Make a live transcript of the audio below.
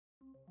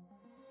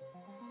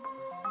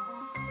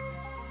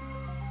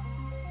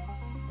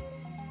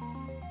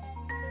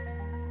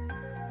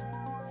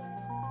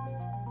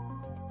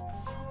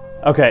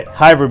Okay,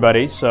 hi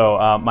everybody. So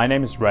my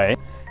name is Ray,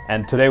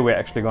 and today we're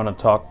actually going to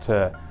talk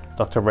to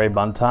Dr. Wray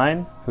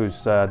Buntine,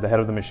 who's the head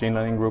of the machine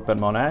learning group at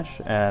Monash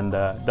and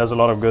does a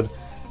lot of good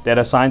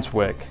data science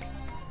work.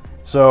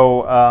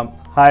 So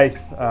hi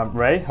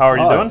Ray, how are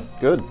you doing?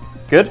 Good.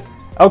 Good?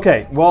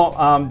 Okay,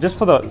 well just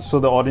so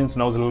the audience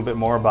knows a little bit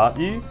more about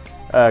you,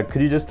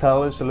 could you just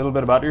tell us a little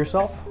bit about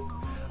yourself?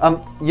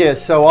 Yeah,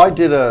 so I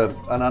did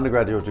an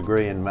undergraduate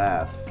degree in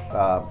math,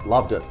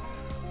 loved it.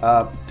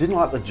 Didn't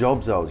like the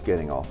jobs I was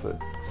getting offered,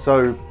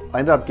 so I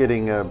ended up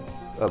getting a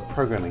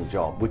programming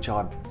job, which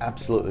I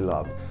absolutely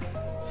loved.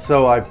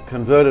 So I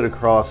converted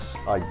across,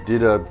 I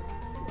did a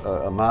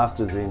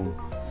master's in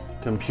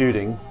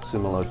computing,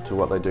 similar to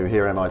what they do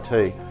here at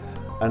MIT,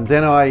 and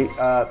then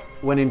I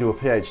went into a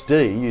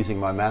PhD using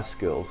my math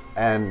skills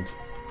and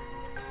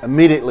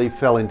immediately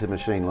fell into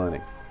machine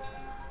learning.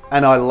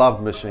 And I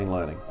loved machine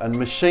learning. And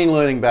machine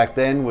learning back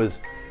then was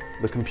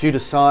the computer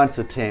science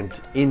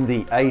attempt in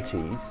the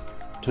 80s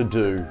to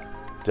do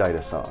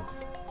data science.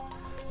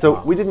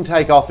 So we didn't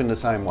take off in the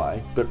same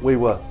way, but we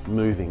were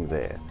moving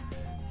there,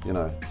 you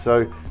know.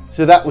 So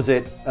that was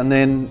it. And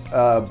then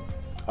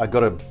I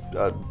got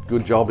a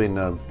good job in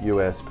the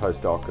US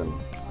postdoc,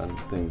 and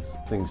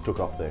things took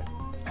off there.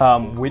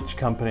 Which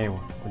company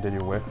did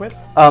you work with?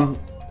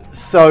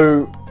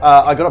 So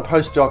I got a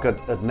postdoc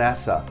at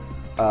NASA,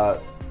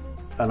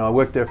 and I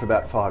worked there for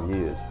about 5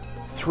 years.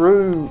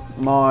 Through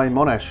my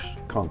Monash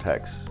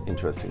contacts,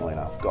 interestingly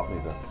enough, got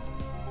me the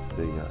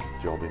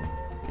job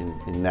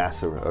in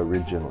NASA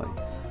originally.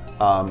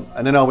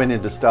 And then I went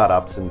into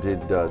startups and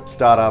did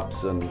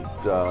startups and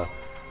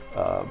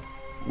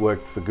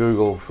worked for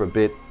Google for a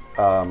bit,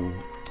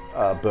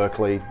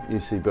 Berkeley,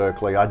 UC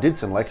Berkeley. I did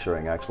some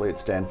lecturing actually at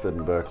Stanford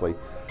and Berkeley.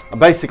 I'm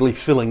basically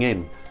filling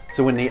in.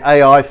 So when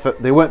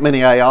there weren't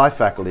many AI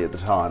faculty at the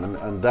time,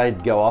 and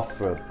they'd go off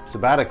for a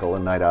sabbatical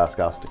and they'd ask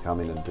us to come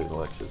in and do the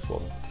lectures for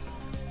them.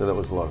 So that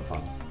was a lot of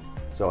fun.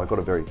 So I got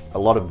a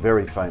lot of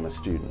very famous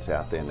students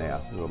out there now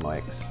who are my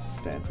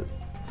ex-Stanford.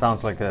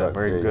 Sounds like a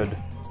very good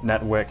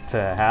network to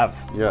have.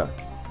 Yeah.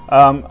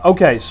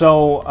 Okay,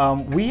 so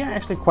we are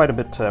actually quite a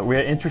bit,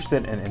 we're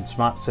interested in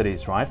smart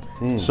cities, right?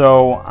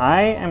 So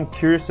I am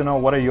curious to know,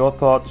 what are your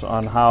thoughts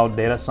on how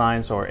data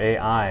science or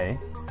AI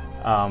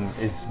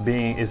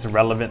is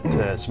relevant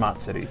to smart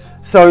cities?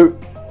 So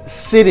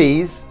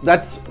cities,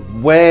 that's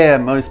where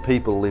most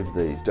people live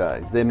these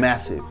days. They're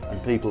massive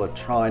and people are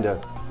trying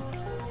to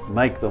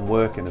make them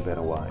work in a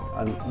better way.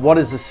 And what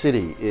is a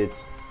city?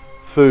 It's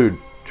food,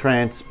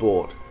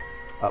 transport,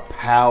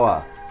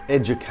 power,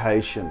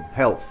 education,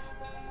 health.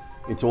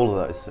 It's all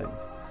of those things.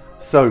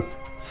 So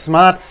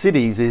smart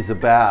cities is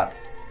about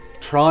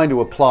trying to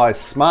apply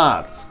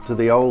smarts to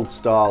the old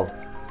style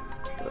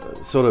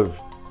sort of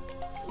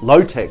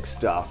low-tech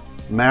stuff,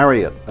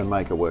 marry it and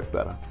make it work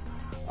better.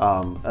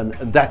 And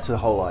that's the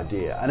whole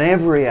idea. And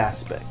every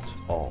aspect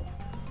of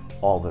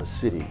a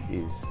city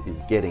is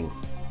getting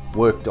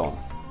worked on.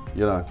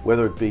 You know,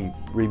 whether it be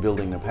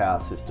rebuilding the power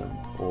system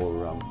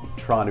or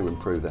trying to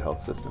improve the health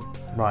system.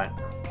 Right,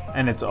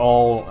 and it's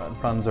all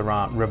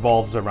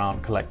revolves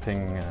around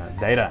collecting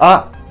data.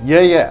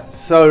 Yeah.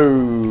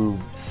 So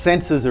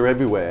sensors are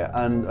everywhere,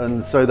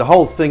 and so the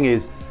whole thing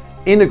is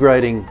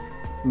integrating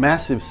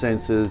massive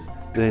sensors,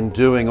 then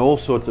doing all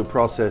sorts of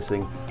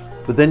processing,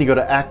 but then you got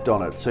to act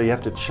on it. So you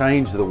have to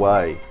change the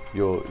way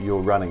you're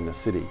running the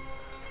city,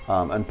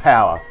 and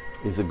power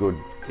is a good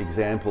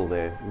example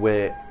there,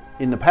 where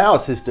in the power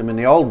system, in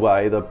the old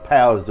way, the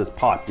power is just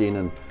piped in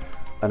and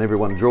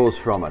everyone draws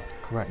from it.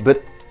 Correct.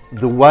 But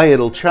the way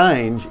it'll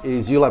change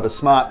is you'll have a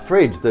smart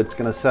fridge that's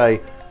going to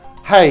say,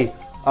 hey,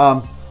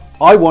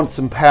 I want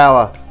some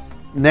power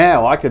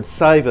now. I could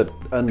save it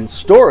and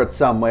store it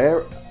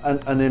somewhere,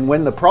 and then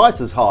when the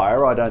price is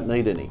higher, I don't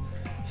need any.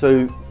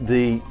 So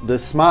the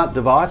smart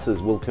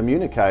devices will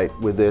communicate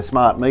with their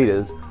smart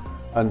meters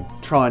and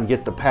try and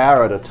get the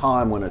power at a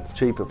time when it's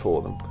cheaper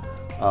for them.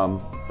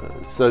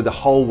 So the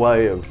whole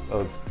way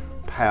of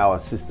power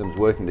systems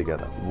working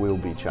together will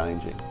be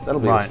changing.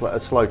 That'll be a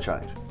slow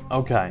change.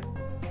 Okay.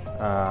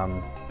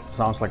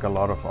 Sounds like a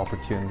lot of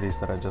opportunities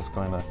that are just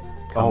going to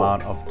come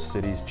out of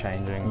cities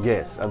changing.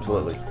 Yes,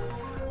 absolutely.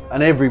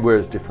 And everywhere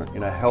is different.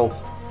 You know, health,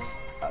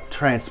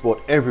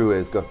 transport,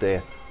 everywhere's got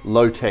their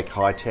low-tech,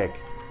 high-tech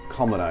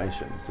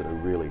combinations that are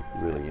really,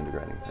 really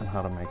integrating. And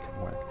how to make it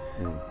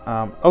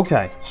work.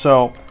 Okay,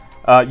 so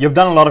you've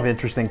done a lot of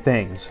interesting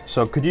things.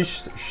 So could you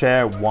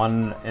share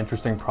one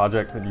interesting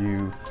project that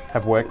you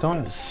have worked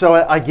on? So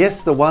I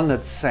guess the one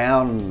that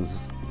sounds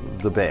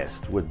the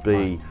best would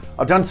be,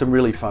 I've done some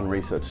really fun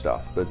research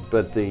stuff,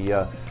 but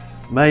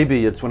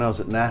maybe it's when I was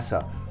at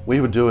NASA,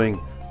 we were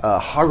doing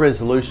high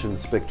resolution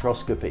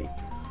spectroscopy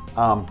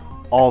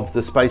of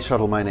the space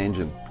shuttle main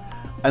engine.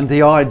 And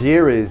the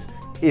idea is,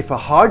 if a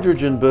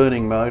hydrogen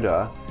burning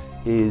motor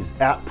is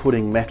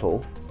outputting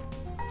metal,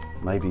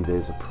 maybe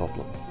there's a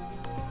problem.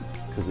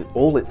 Because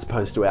all it's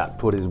supposed to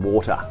output is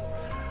water.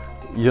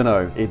 You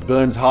know, it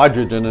burns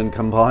hydrogen and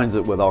combines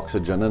it with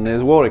oxygen, and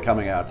there's water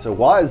coming out. So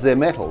why is there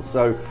metal?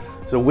 So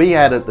we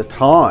had at the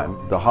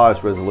time the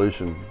highest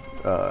resolution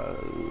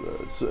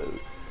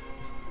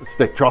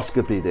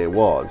spectroscopy there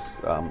was.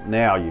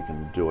 Now you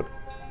can do it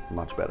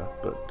much better,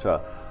 but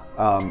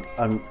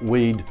and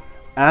we'd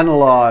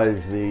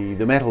analyse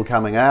the metal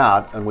coming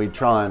out, and we'd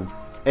try and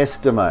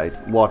estimate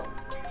what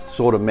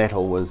sort of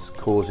metal was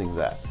causing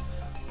that.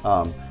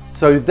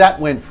 So that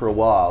went for a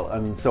while,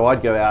 and so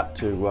I'd go out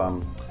to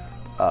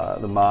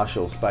the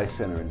Marshall Space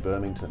Centre in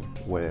Birmingham,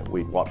 where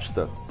we'd watch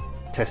the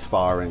test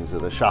firings of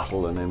the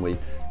shuttle, and then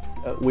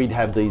we'd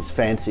have these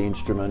fancy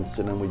instruments,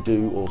 and then we'd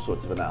do all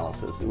sorts of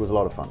analysis. It was a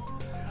lot of fun.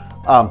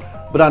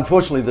 But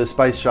unfortunately, the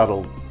space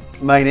shuttle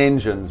main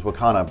engines were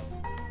kind of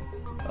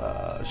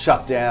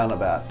shut down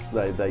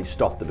they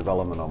stopped the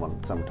development on them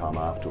sometime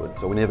afterwards,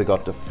 so we never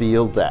got to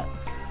field that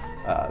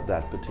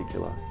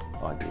particular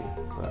idea.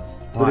 So,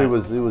 but right. it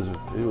was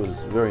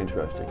very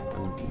interesting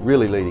and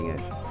really leading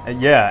edge.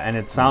 Yeah, and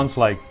it sounds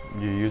like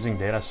you're using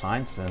data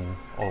science and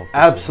all of this.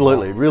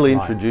 Absolutely, as well. really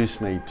Right. introduced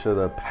me to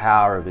the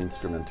power of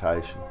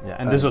instrumentation. Yeah,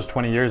 and this was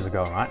 20 years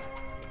ago, right?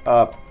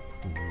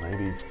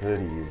 Maybe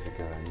 30 years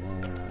ago,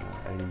 no,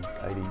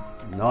 80,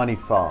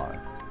 95.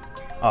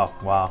 Oh,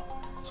 wow.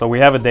 So we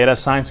have a data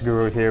science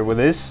guru here with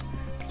us,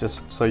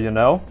 just so you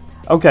know.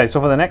 Okay,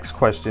 so for the next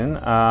question,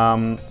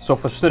 so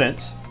for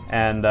students,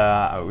 and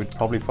I would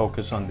probably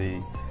focus on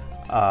the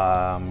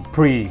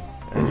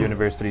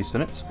pre-university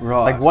students.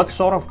 Right. Like, what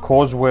sort of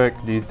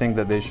coursework do you think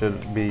that they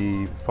should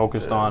be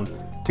focused on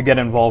to get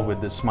involved with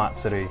the smart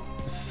city?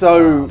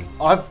 So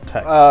I've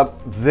tech?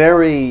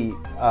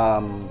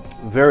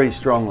 very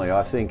strongly,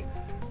 I think,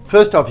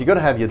 first off, you've got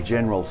to have your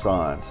general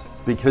science,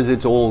 because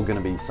it's all going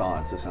to be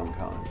science of some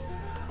kind.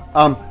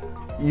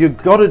 You've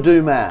got to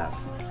do math.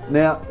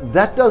 Now,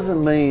 that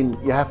doesn't mean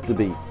you have to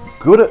be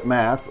good at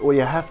math or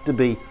you have to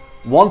be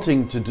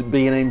wanting to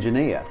be an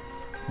engineer,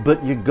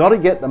 but you've got to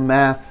get the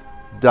math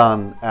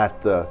done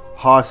at the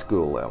high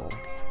school level,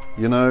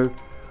 you know?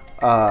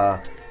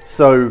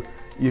 So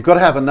you've got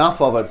to have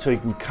enough of it so you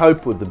can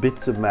cope with the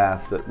bits of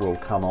math that will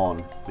come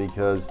on,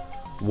 because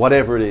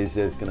whatever it is,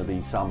 there's going to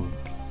be some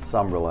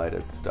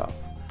related stuff.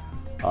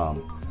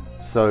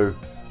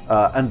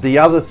 And the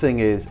other thing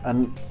is,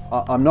 and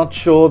I'm not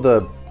sure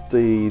the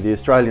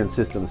Australian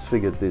system's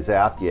figured this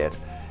out yet,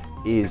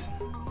 is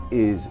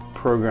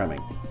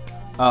programming.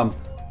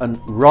 And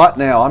right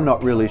now, I'm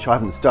not really sure, I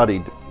haven't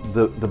studied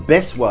the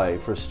best way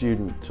for a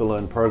student to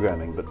learn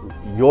programming, but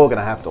you're going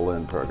to have to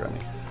learn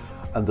programming.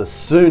 And the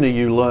sooner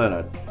you learn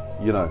it,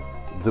 you know,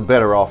 the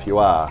better off you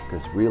are,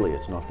 because really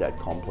it's not that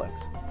complex.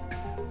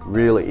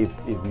 Really,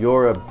 if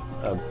you're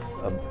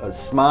a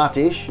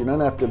smart-ish, you don't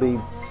have to be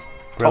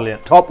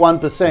Brilliant. top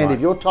 1%. Right. If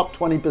you're top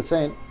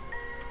 20%,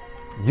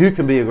 you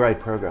can be a great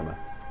programmer.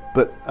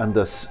 And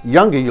the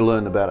younger you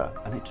learn, the better.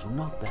 And it's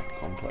not that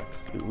complex.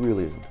 It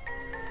really isn't.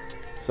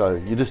 So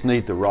you just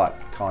need the right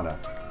kind of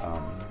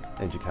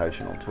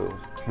educational tools.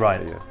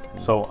 Right. Yeah.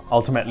 So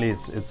ultimately,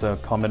 it's a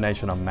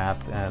combination of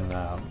math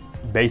and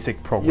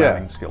basic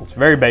programming skills.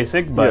 Very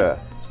basic, but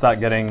start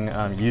getting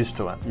used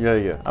to it.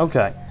 Yeah.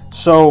 Okay.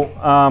 So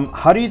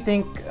how do you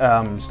think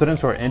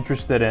students who are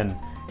interested in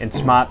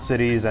smart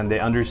cities and they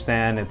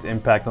understand its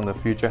impact on the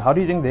future, how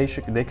do you think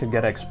they could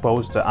get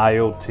exposed to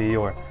IoT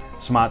or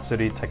smart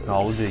city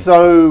technology?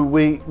 So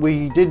we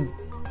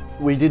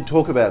did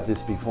talk about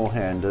this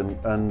beforehand,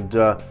 and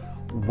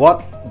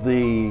what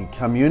the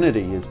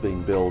community has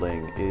been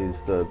building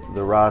is the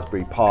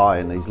Raspberry Pi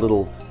and these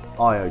little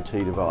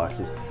IoT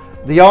devices.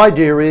 The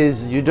idea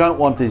is you don't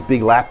want this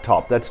big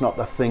laptop. That's not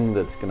the thing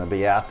that's going to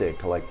be out there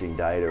collecting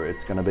data.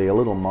 It's going to be a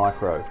little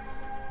micro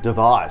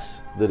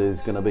device that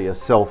is going to be a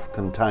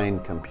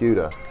self-contained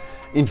computer.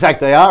 In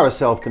fact, they are a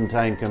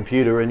self-contained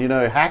computer, and you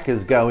know,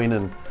 hackers go in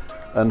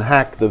and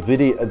hack the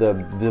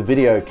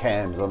video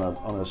cams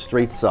on a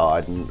street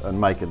side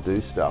and make it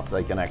do stuff.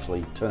 They can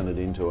actually turn it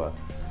into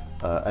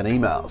an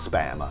email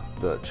spammer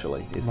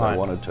virtually if they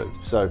wanted to.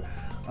 So,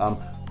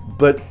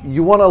 but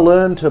you want to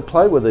learn to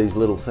play with these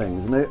little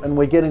things, and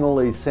we're getting all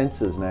these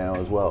sensors now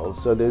as well.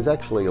 So there's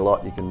actually a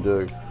lot you can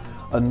do,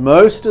 and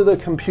most of the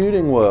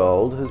computing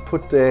world has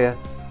put their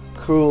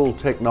cool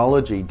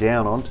technology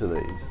down onto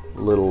these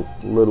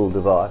little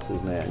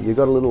devices now. You've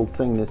got a little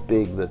thing this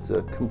big that's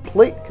a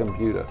complete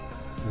computer.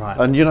 Right.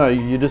 And you know,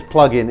 you just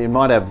plug in, it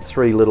might have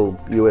 3 little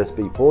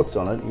USB ports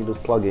on it, you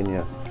just plug in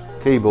your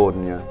keyboard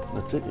and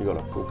that's it, you've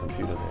got a full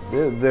computer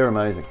there. They're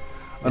amazing.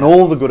 And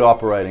all the good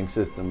operating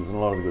systems and a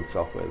lot of the good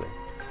software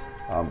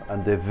there.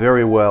 And they're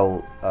very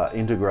well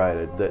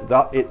integrated.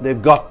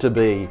 They've got to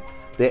be,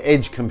 they're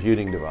edge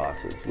computing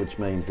devices, which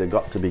means they've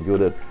got to be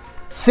good at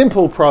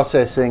simple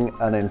processing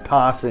and then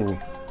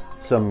passing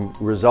some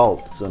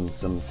results and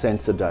some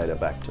sensor data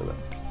back to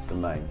the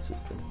main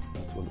system.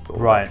 That's what it's all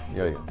right.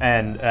 about.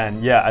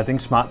 And yeah, I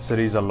think smart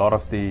cities, a lot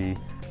of the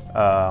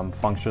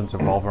functions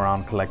revolve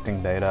around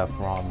collecting data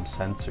from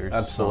sensors.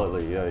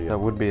 Absolutely, so that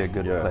would be a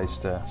good place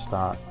to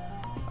start.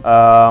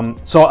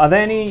 So are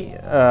there any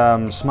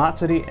smart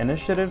city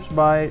initiatives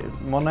by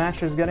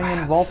Monash is getting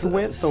involved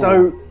with?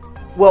 So,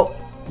 well,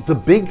 the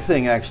big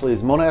thing actually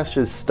is Monash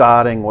is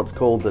starting what's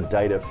called the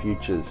Data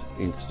Futures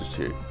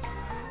Institute,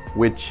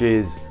 which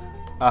is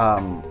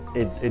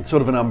it's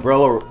sort of an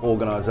umbrella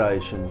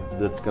organisation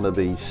that's going to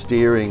be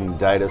steering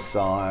data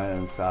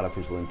science,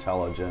 artificial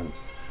intelligence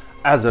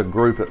as a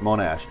group at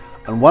Monash.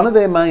 And one of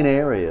their main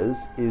areas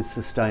is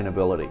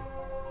sustainability,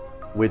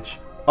 which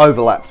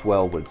overlaps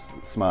well with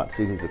smart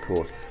cities, of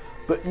course.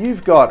 But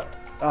you've got,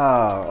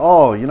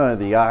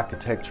 the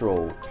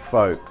architectural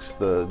folks,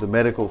 the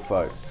medical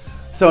folks.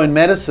 So in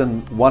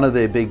medicine, one of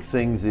their big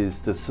things is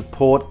to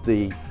support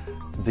the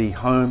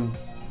home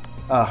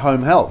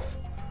health,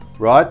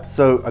 right?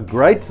 So a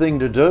great thing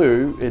to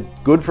do,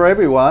 it's good for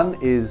everyone,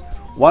 is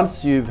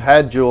once you've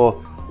had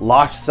your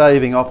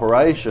life-saving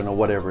operation or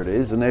whatever it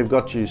is, and they've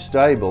got you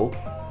stable,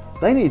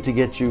 they need to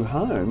get you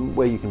home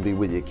where you can be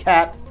with your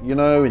cat,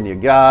 in your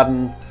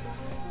garden,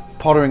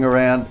 pottering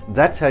around.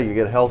 That's how you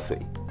get healthy.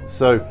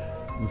 So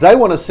they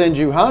want to send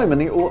you home,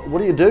 and what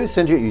do?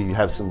 You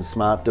have some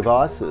smart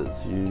devices.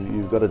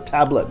 You've got a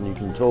tablet, and you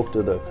can talk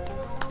to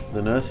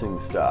the nursing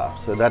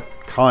staff. So that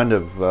kind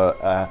of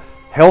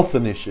health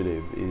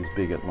initiative is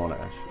big at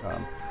Monash.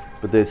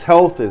 But there's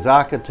health, there's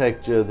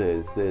architecture,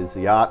 there's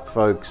the art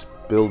folks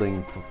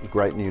building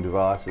great new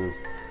devices,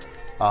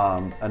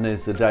 and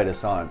there's the data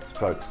science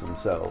folks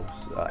themselves,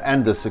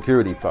 and the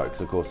security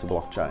folks, of course, the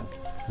blockchain.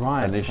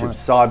 Right. Initiative.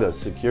 Cyber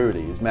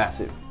security is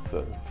massive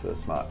for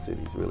smart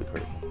cities, really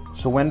critical.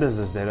 So when does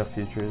this Data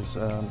Futures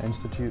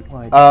Institute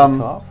kick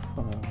off?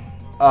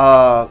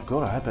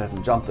 God, I hope I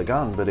haven't jumped the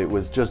gun, but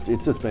it's just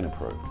been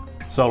approved.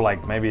 So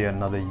like maybe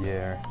another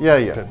year.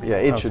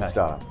 It should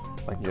start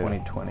like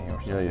 2020 or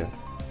something. Yeah.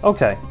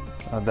 Okay,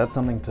 that's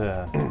something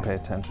to pay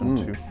attention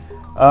to.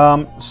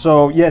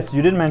 So yes,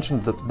 you did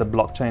mention the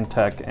blockchain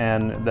tech,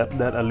 and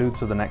that alludes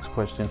to the next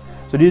question.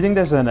 So do you think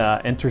there's an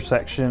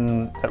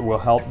intersection that will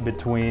help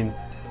between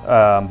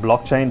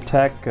blockchain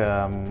tech,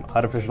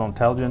 artificial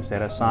intelligence,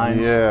 data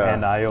science,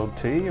 and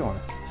IoT? Or?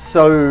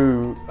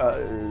 So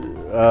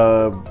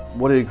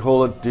what do you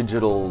call it?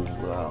 Digital.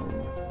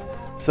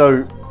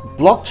 So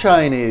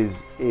blockchain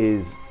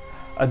is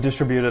a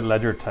distributed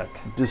ledger tech.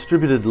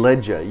 Distributed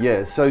ledger,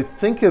 yeah. So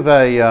think of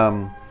a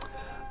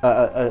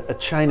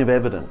chain of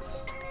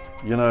evidence.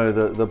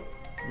 The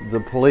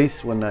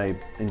police, when they're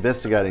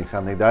investigating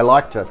something, they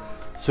like to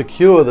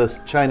secure this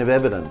chain of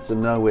evidence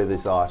and know where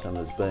this item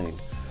has been.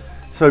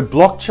 So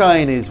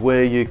blockchain is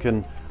where you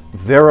can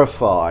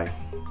verify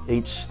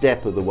each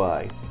step of the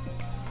way.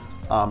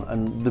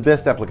 And the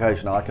best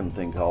application I can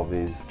think of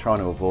is trying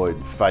to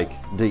avoid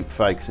deep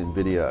fakes in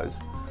videos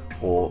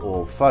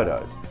or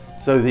photos.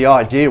 So the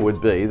idea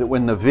would be that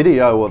when the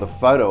video or the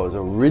photo is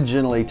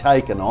originally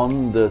taken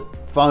on the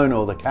phone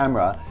or the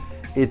camera,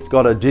 it's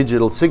got a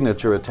digital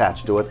signature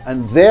attached to it,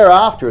 and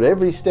thereafter at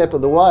every step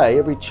of the way,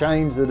 every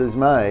change that is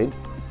made,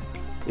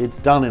 it's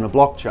done in a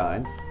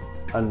blockchain,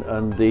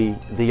 and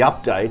the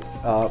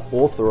updates are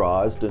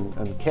authorized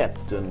and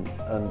kept, and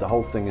the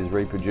whole thing is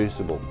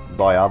reproducible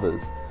by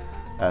others,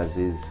 as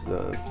is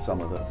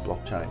some of the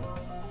blockchain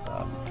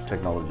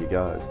technology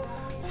goes.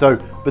 So,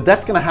 but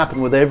that's going to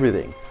happen with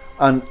everything,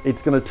 and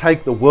it's going to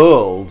take the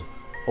world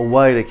a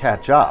way to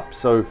catch up.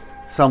 So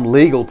some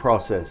legal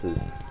processes,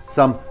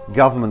 some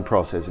government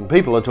processing.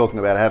 People are talking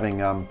about having,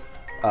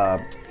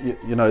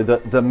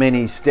 the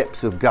many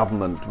steps of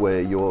government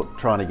where you're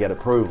trying to get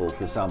approval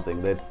for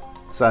something. They're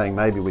saying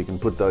maybe we can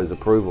put those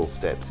approval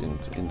steps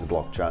into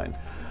blockchain.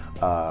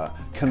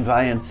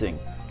 Conveyancing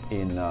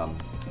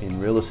in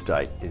real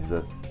estate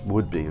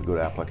would be a good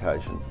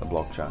application of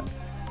blockchain.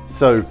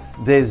 So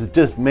there's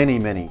just many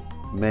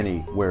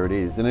where it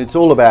is, and it's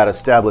all about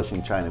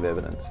establishing chain of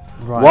evidence.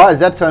 Right. Why is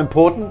that so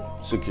important?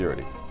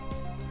 Security.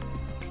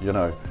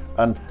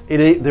 And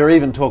they're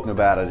even talking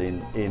about it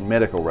in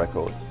medical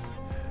records.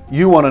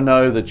 You want to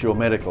know that your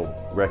medical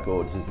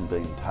records isn't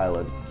being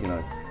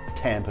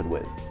tampered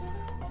with.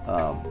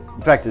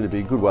 In fact, it'd be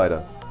a good way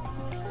to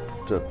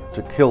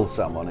kill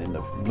someone,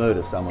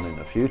 murder someone in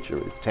the future,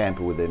 is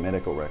tamper with their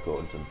medical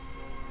records and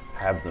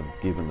have them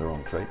given the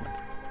wrong treatment.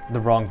 The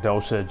wrong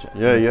dosage,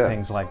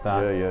 things like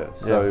that.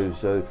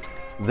 So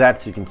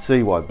that's, you can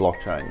see why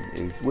blockchain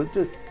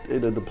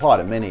it'd apply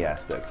to many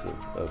aspects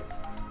of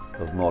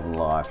modern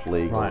life,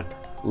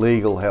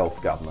 legal,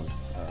 health, government.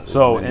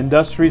 So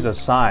industries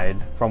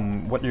aside,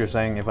 from what you're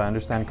saying, if I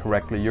understand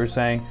correctly, you're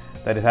saying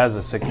that it has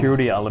a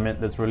security element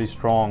that's really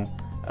strong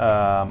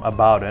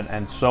about it,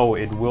 and so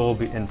it will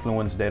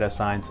influence data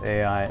science,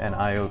 AI, and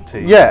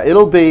IoT. Yeah,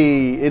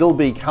 it'll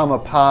become a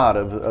part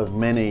of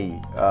many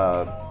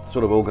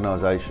sort of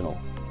organizational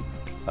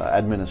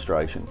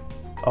administration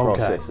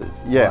processes.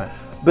 Yeah, right.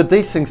 But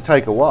these things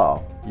take a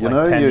while.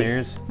 10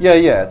 years?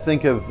 Yeah.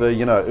 Think of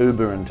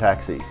Uber and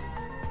taxis,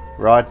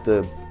 right?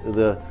 The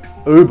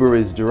Uber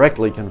is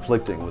directly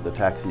conflicting with the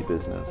taxi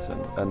business,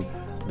 and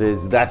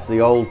that's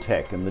the old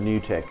tech, and the new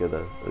tech of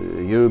the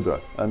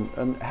Uber.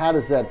 And how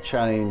does that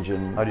change?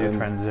 And how do you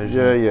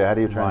transition? Yeah. How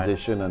do you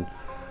transition? Right.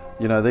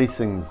 And these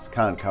things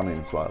can't come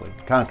in slowly.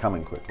 Can't come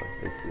in quickly.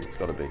 It's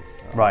got to be.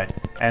 Right.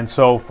 And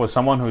so for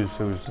someone who's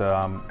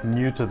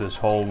new to this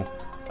whole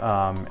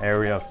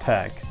area of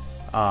tech,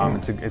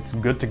 it's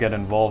good to get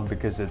involved,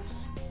 because it's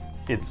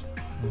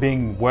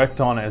being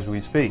worked on as we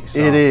speak. So.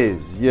 It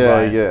is, yeah,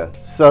 Right. yeah.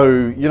 So,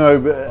 you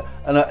know,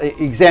 an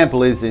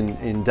example is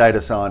in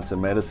data science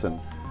and medicine.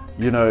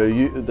 You know,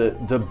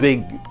 the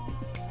big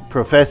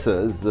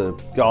professors, the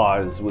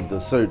guys with the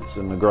suits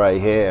and the grey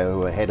hair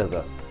who are head of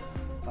the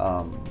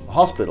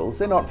hospitals,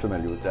 they're not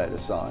familiar with data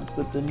science,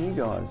 but the new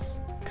guys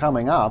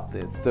coming up,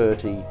 they're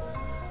 30,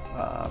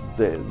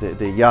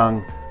 they're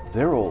young,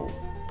 they're all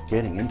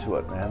getting into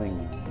it and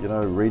having, you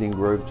know, reading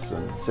groups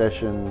and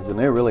sessions, and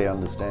they're really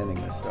understanding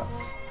this stuff.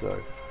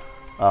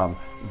 So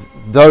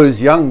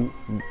those young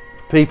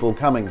people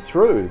coming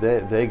through,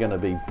 they're going to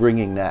be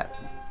bringing that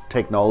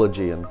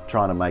technology and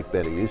trying to make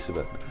better use of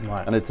it.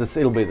 Right. And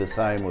it'll be the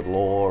same with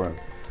law and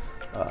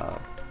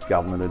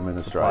government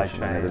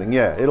administration and everything.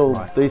 Yeah,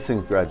 Right. these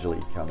things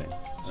gradually come in.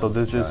 So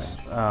this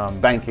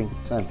Banking,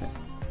 same thing.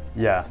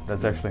 yeah,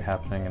 that's actually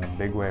happening in a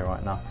big way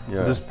right now.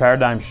 Yeah. This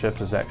paradigm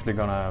shift is actually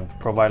going to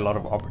provide a lot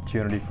of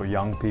opportunity for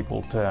young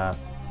people to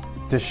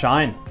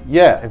shine.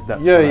 Yeah, If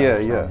that's yeah, what I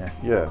yeah, understand,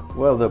 yeah.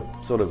 Well, the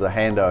sort of the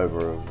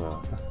handover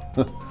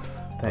of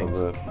Things.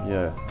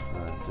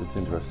 it's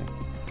interesting.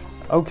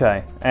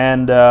 Okay,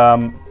 and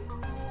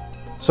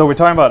so we're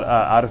talking about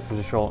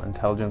artificial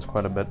intelligence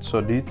quite a bit.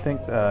 So do you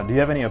think, do you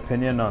have any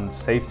opinion on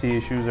safety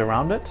issues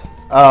around it?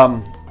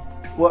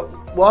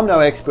 Well, I'm no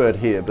expert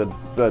here, but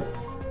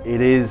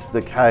it is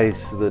the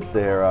case that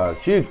there are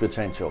huge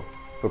potential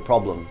for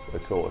problems,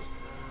 of course.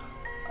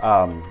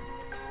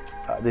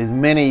 There's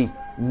many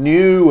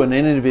new and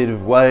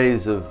innovative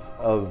ways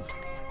of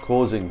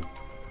causing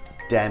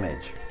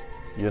damage,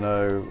 you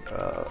know,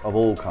 of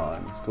all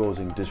kinds,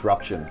 causing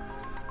disruption.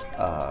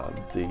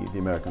 The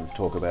Americans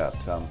talk about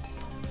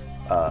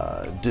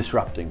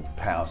disrupting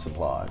power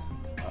supplies,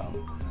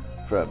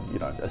 for, you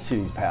know, a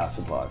city's power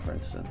supply, for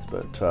instance.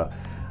 But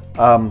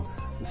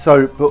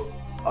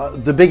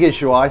the big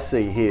issue I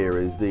see here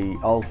is the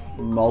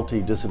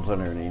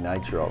multidisciplinary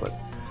nature of it.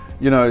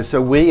 You know,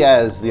 so we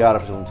as the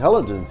artificial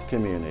intelligence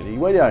community,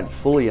 we don't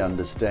fully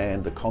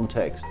understand the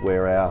context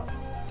where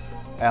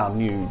our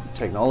new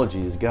technology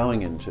is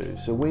going into.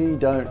 So we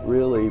don't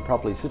really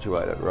properly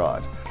situate it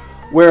right.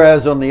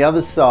 Whereas on the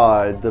other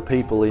side, the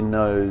people in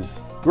those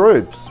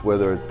groups,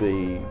 whether it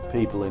be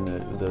people in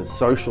the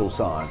social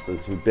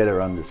sciences who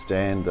better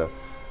understand the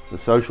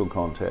social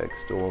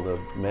context, or the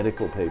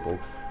medical people,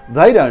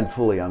 they don't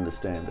fully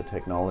understand the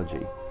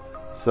technology.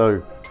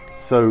 So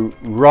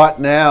right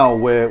now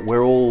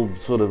we're all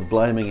sort of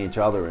blaming each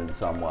other in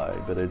some way,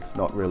 but it's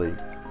not really.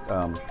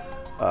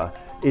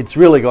 It's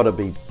really got to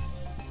be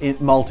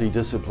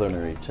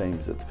multidisciplinary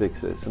teams that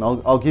fix this. And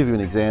I'll give you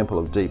an example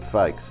of deep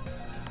fakes.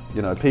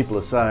 You know, people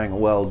are saying,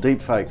 well,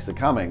 deep fakes are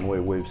coming.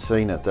 We've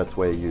seen it. That's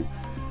where you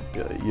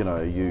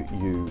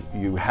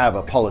have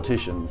a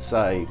politician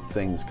say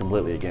things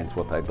completely against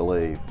what they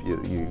believe.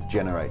 You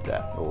generate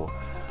that,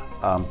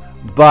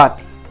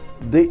 but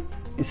you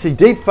see,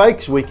 deep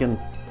fakes we can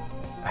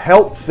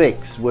help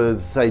fix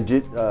with, say,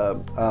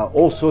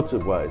 all sorts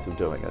of ways of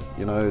doing it.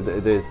 You know,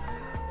 there's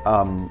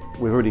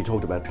we've already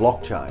talked about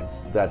blockchain,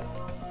 that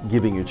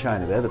giving you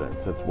chain of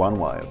evidence. That's one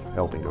way of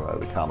helping to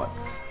overcome it.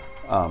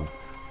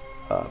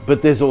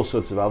 But there's all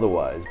sorts of other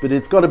ways. But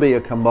it's got to be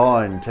a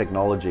combined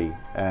technology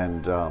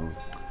and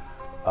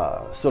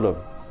sort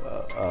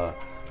of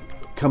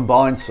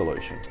combined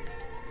solution.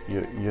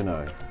 You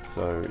know,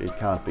 so it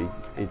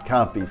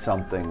can't be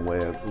something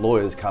where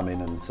lawyers come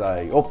in and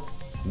say, "Oh,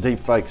 deep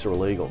fakes are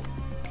illegal."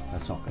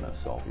 That's not going to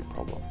solve your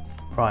problem.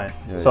 Right.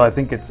 Yeah, so yeah. I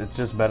think it's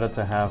just better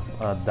to have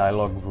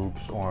dialogue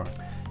groups, or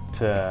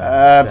to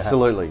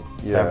absolutely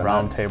have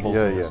round tables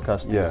to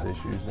discuss these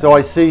issues. So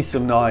I see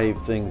some naive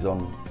things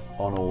on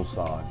all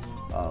sides,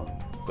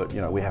 but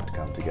you know, we have to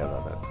come together.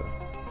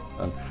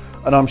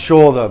 And I'm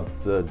sure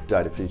the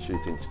Data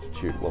Futures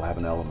Institute will have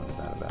an element of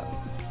that about it.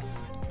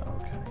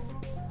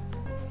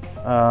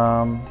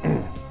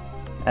 Okay.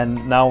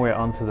 And now we're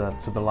on to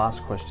the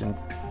last question,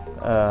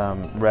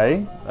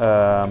 Ray.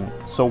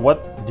 So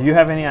what do you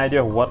have any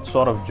idea of what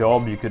sort of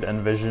job you could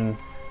envision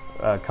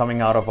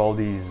coming out of all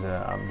these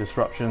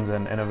disruptions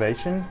and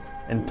innovation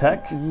in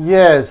tech?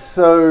 Yes.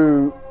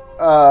 So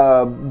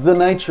the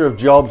nature of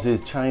jobs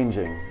is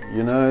changing.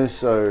 You know.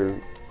 So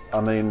I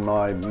mean,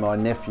 my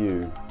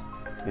nephew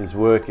is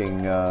working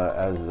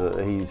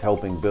he's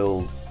helping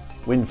build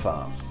wind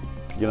farms.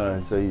 You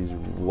know, so he's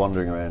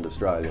wandering around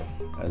Australia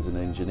as an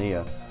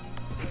engineer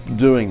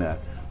doing that.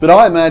 But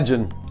I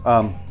imagine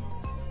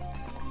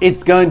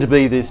it's going to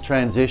be this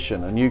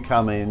transition, and you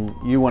come in,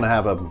 you want to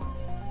have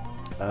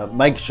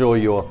make sure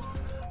you're,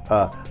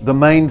 the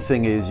main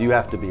thing is you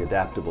have to be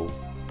adaptable.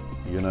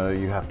 You know,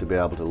 you have to be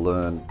able to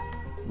learn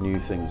new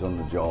things on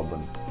the job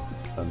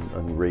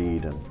and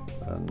read and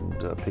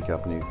pick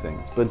up new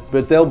things.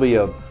 But there'll be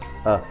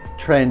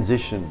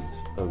transitions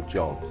of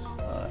jobs.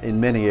 In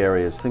many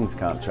areas, things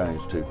can't change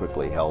too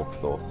quickly,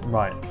 health or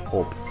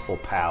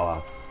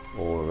power,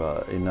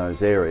 or in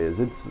those areas.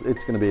 It's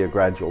going to be a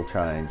gradual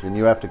change, and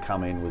you have to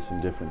come in with some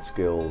different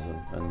skills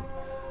and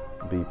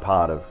be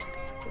part of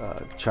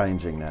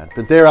changing that.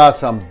 But there are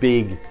some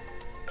big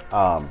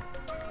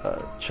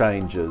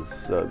changes.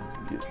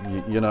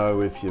 You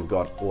know, if you've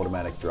got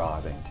automatic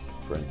driving,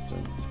 for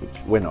instance,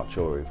 which we're not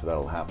sure if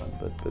that'll happen,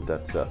 but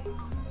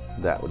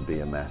that would be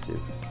a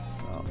massive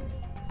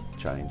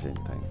change in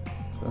things.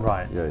 So,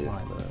 right. Yeah.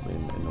 Right.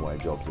 In the way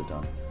jobs are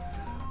done.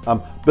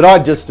 But I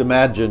just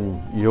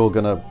imagine you're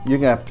gonna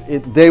have to,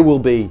 there will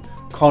be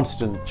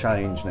constant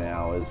change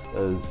now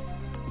as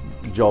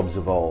jobs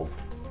evolve,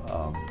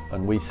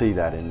 and we see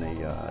that in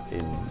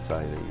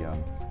say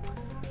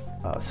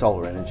the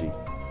solar energy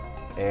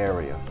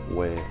area,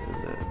 where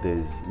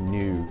there's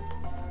new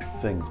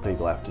things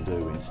people have to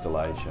do,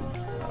 installation,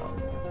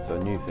 so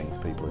new things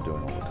people are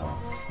doing all the time.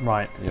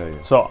 Right.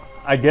 Yeah. So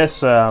I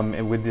guess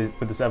with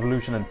this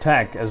evolution in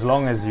tech, as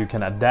long as you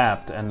can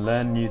adapt and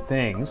learn new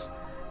things,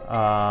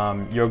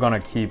 you're gonna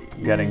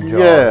keep getting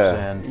jobs,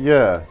 and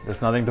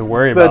there's nothing to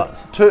worry about.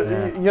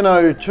 You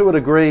know, to a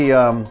degree,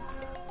 a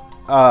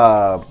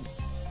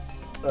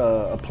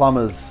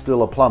plumber's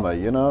still a plumber,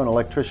 you know, an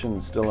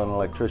electrician's still an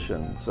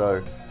electrician.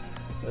 So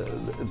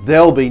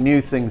there'll be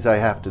new things they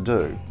have to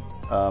do.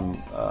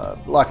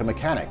 Like a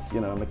mechanic,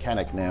 you know, a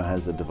mechanic now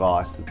has a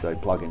device that they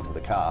plug into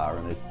the car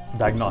and it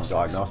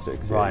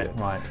diagnostics. Right.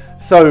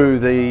 So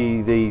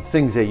the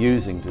things they're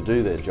using to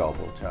do their job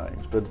will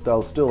change, but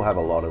they'll still have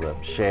a lot of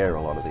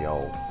the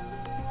old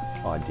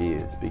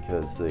ideas,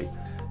 because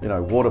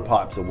water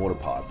pipes are water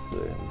pipes.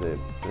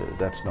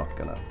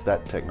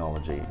 That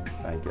technology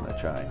ain't gonna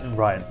change.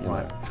 Right.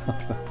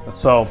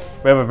 So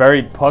we have a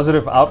very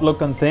positive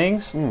outlook on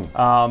things.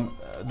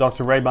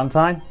 Dr. Wray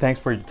Buntine, thanks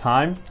for your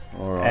time.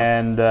 All right.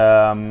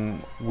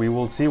 And we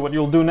will see what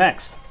you'll do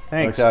next.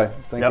 Thanks. Okay,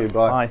 thank you,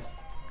 bye. Bye.